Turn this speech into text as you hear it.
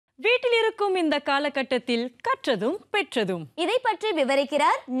வீட்டில் இருக்கும் இந்த காலகட்டத்தில் கற்றதும் பெற்றதும் இதை பற்றி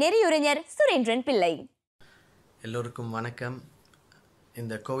விவரிக்கிறார் நெறியுரைஞர் சுரேந்திரன் பிள்ளை. எல்லோருக்கும் வணக்கம்.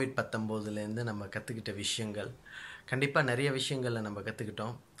 இந்த கோவிட்-19லேருந்து நம்ம கற்றுக்கிட்ட விஷயங்கள் கண்டிப்பாக நிறைய விஷயங்களில் நம்ம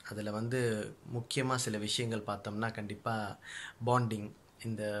கற்றுக்கிட்டோம். அதில் முக்கியமாக சில விஷயங்கள் பார்த்தோம்னா கண்டிப்பாக பாண்டிங்,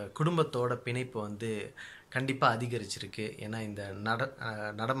 இந்த குடும்பத்தோட பிணைப்பு கண்டிப்பாக அதிகரிச்சிருக்கு. ஏன்னா இந்த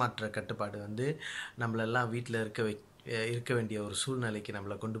நடமாற்ற கட்டுப்பாடு நம்மளெல்லாம் வீட்டில் இருக்க வேண்டிய ஒரு சூழ்நிலைக்கு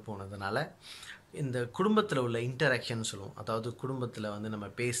நம்மளை கொண்டு போனதுனால இந்த குடும்பத்தில் உள்ள இன்டராக்ஷன் சொல்லுவோம். அதாவது குடும்பத்தில் நம்ம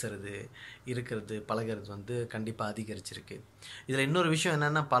பேசுகிறது, இருக்கிறது, பழகிறது கண்டிப்பாக அதிகரிச்சிருக்கு. இதில் இன்னொரு விஷயம்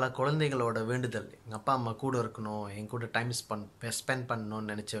என்னென்னா, பல குழந்தைகளோட வேண்டுதல், எங்கள் அப்பா அம்மா கூட இருக்கணும், என் கூட டைம் ஸ்பெண்ட்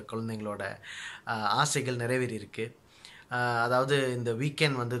பண்ணணும்னு நினச்ச குழந்தைங்களோட ஆசைகள் நிறைவேறியிருக்கு. அதாவது இந்த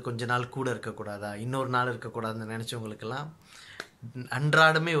வீக்கெண்ட் கொஞ்ச நாள் கூட இருக்கக்கூடாதா, இன்னொரு நாள் இருக்கக்கூடாதுன்னு நினச்சவங்களுக்கெல்லாம்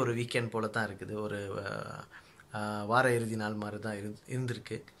அன்றாடமே ஒரு வீக்கெண்ட் போல தான் இருக்குது. ஒரு வார இறுதி நாள் மாதிரி தான்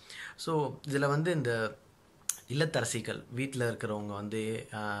இருந்திருக்கு. ஸோ இதில் இந்த இல்லத்தரசிகள் வீட்டில் இருக்கிறவங்க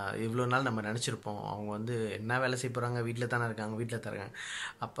இவ்வளோ நாள் நம்ம நினச்சிருப்போம் அவங்க என்ன வேலை செய்ய போகிறாங்க, வீட்டில் தானே இருக்காங்க, வீட்டில் தான் இருக்காங்க.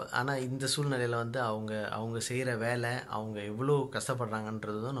 ஆனால் இந்த சூழ்நிலையில் அவங்க செய்கிற வேலை, அவங்க எவ்வளோ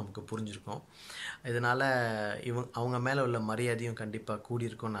கஷ்டப்படுறாங்கன்றதும் நமக்கு புரிஞ்சிருக்கும். இதனால் அவங்க மேலே உள்ள மரியாதையும் கண்டிப்பாக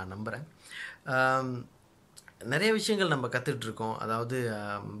கூடியிருக்கும்னு நான் நம்புகிறேன். நிறைய விஷயங்கள் நம்ம கற்றுட்ருக்கோம். அதாவது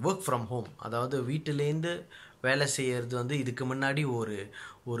ஒர்க் ஃப்ரம் ஹோம், அதாவது வீட்டிலேருந்து வேலை செய்கிறது இதுக்கு முன்னாடி ஒரு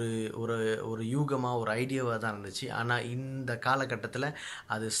ஒரு ஒரு ஒரு யூகமாக, ஒரு ஐடியாவாக தான் இருந்துச்சு. ஆனால் இந்த காலகட்டத்தில்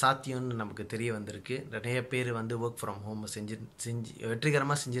அது சாத்தியம்னு நமக்கு தெரிய வந்திருக்கு. நிறைய பேர் ஒர்க் ஃப்ரம் ஹோம் செஞ்சு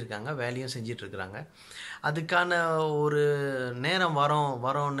வெற்றிகரமாக செஞ்சுருக்காங்க, வேலையும் செஞ்சிட்ருக்குறாங்க. அதுக்கான ஒரு நேரம்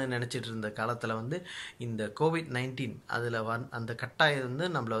வரோன்னு நினச்சிட்டு இருந்த காலத்தில் இந்த COVID-19 அதில் அந்த கட்டாயம்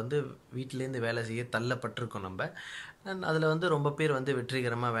நம்மளை வீட்டிலேருந்து வேலை செய்ய தள்ளப்பட்டிருக்கோம். நம்ம அதில் ரொம்ப பேர்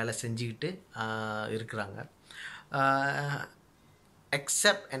வெற்றிகரமாக வேலை செஞ்சுக்கிட்டு இருக்கிறாங்க.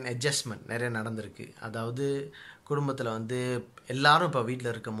 அக்செப்ட் அண்ட் அட்ஜஸ்ட்மெண்ட் நிறைய நடந்திருக்கு. அதாவது குடும்பத்தில் எல்லாரும் இப்போ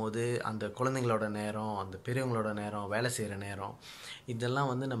வீட்டில் இருக்கும் போது அந்த குழந்தைங்களோட நேரம், அந்த பெரியவங்களோட நேரம், வேலை செய்கிற நேரம்,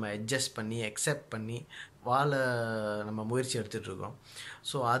 இதெல்லாம் நம்ம அட்ஜஸ்ட் பண்ணி அக்செப்ட் பண்ணி வாழ நம்ம முயற்சி எடுத்துகிட்ருக்கோம்.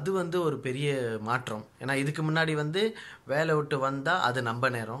 ஸோ அது ஒரு பெரிய மாற்றம். ஏன்னா இதுக்கு முன்னாடி வேலை விட்டு வந்தால் அது நம்ம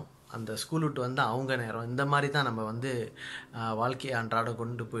நேரம், அந்த ஸ்கூல் விட்டு வந்தால் அவங்க நேரம், இந்த மாதிரி தான் நம்ம வாழ்க்கையை அன்றாடம்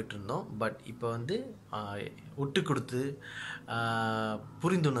கொண்டு போயிட்டுருந்தோம். பட் இப்போ விட்டு கொடுத்து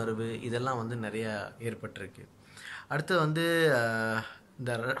புரிந்துணர்வு இதெல்லாம் நிறையா ஏற்பட்டிருக்கு. அடுத்து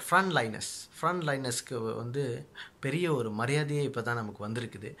இந்த ஃப்ரண்ட் லைனர்ஸ்க்கு பெரிய ஒரு மரியாதையே இப்போ தான் நமக்கு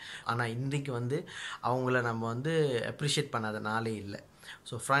வந்திருக்குது. ஆனால் இன்றைக்கு அவங்கள நம்ம அப்ரிஷியேட் பண்ணாத நாளே இல்லை.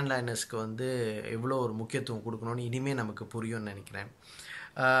 ஸோ ஃப்ரண்ட் லைனர்ஸ்க்கு எவ்வளோ ஒரு முக்கியத்துவம் கொடுக்கணும்னு இனிமேல் நமக்கு புரியும்னு நினைக்கிறேன்.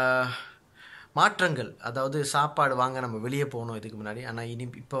 மாற்றங்கள், அதாவது சாப்பாடு வாங்க நம்ம வெளியே போகணும் இதுக்கு முன்னாடி, ஆனால்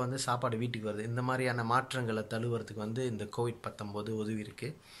இப்போ சாப்பாடு வீட்டுக்கு வருது. இந்த மாதிரியான மாற்றங்களை தழுவுறதுக்கு இந்த COVID-19 உதவி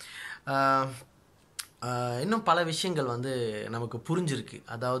இருக்குது. இன்னும் பல விஷயங்கள் நமக்கு புரிஞ்சிருக்கு.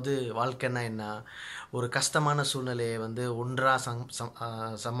 அதாவது வாழ்க்கைன்னா என்ன, ஒரு கஷ்டமான சூழ்நிலையை ஒன்றாக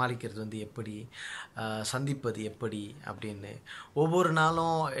சமாளிக்கிறது எப்படி, சந்திப்பது எப்படி அப்படின்னு, ஒவ்வொரு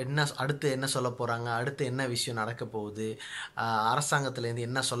நாளும் அடுத்து என்ன சொல்ல போகிறாங்க, அடுத்து என்ன விஷயம் நடக்க போகுது, அரசாங்கத்துலேருந்து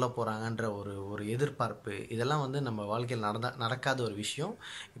என்ன சொல்ல போகிறாங்கன்ற ஒரு எதிர்பார்ப்பு, இதெல்லாம் நம்ம வாழ்க்கையில் நடக்காத ஒரு விஷயம்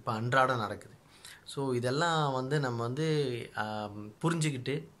இப்போ அன்றாடம் நடக்குது. ஸோ இதெல்லாம் நம்ம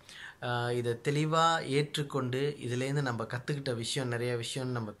புரிஞ்சுக்கிட்டு இதை தெளிவாக ஏற்றுக்கொண்டு இதிலேருந்து நம்ம கற்றுக்கிட்ட விஷயம், நிறைய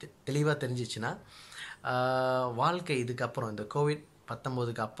விஷயம் நம்ம தெளிவாக தெரிஞ்சிச்சுன்னா வாழ்க்கை இதுக்கப்புறம் இந்த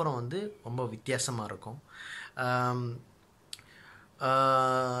COVID-19க்கு அப்புறம் ரொம்ப வித்தியாசமாக இருக்கும்.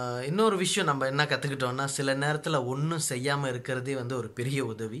 இன்னொரு விஷயம் நம்ம என்ன கற்றுக்கிட்டோம்னா, சில நேரத்தில் ஒன்றும் செய்யாமல் இருக்கிறதே ஒரு பெரிய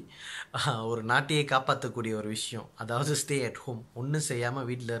உதவி, ஒரு நாட்டையே காப்பாற்றக்கூடிய ஒரு விஷயம். அதாவது ஸ்டே அட் ஹோம், ஒன்றும் செய்யாமல்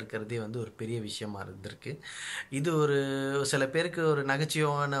வீட்டில் இருக்கிறதே ஒரு பெரிய விஷயமா இருந்திருக்கு. இது சில பேருக்கு ஒரு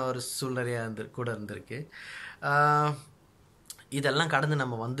நகைச்சுவையான ஒரு சூழ்நிலையாக கூட இருந்திருக்கு. இதெல்லாம் கடந்து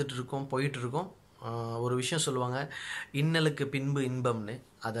நம்ம வந்துட்டுருக்கோம், போயிட்டுருக்கோம். ஒரு விஷயம் சொல்லுவாங்க, இன்னலுக்கு பின்பு இன்பம்னு,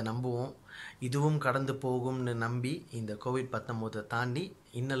 அதை நம்புவோம். இதுவும் கடந்து போகும்னு நம்பி இந்த COVID-19 தாண்டி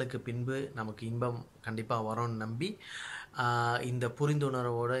இன்னலுக்கு பின்பு நமக்கு இன்பம் கண்டிப்பாக வரும்னு நம்பி இந்த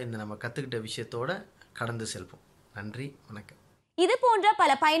புரிந்துணர்வோடு இந்த நம்ம கற்றுக்கிட்ட விஷயத்தோடு கடந்து செல்வோம். நன்றி, வணக்கம். இது போன்ற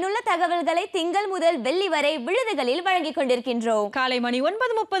பல பயனுள்ள தகவல்களை திங்கள் முதல் வெள்ளி வரை விழுதுகளில் வழங்கிக் கொண்டிருக்கின்றோம். காலை மணி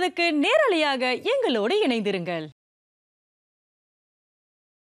 9:30க்கு நேரலையாக எங்களோடு இணைந்திருங்கள்.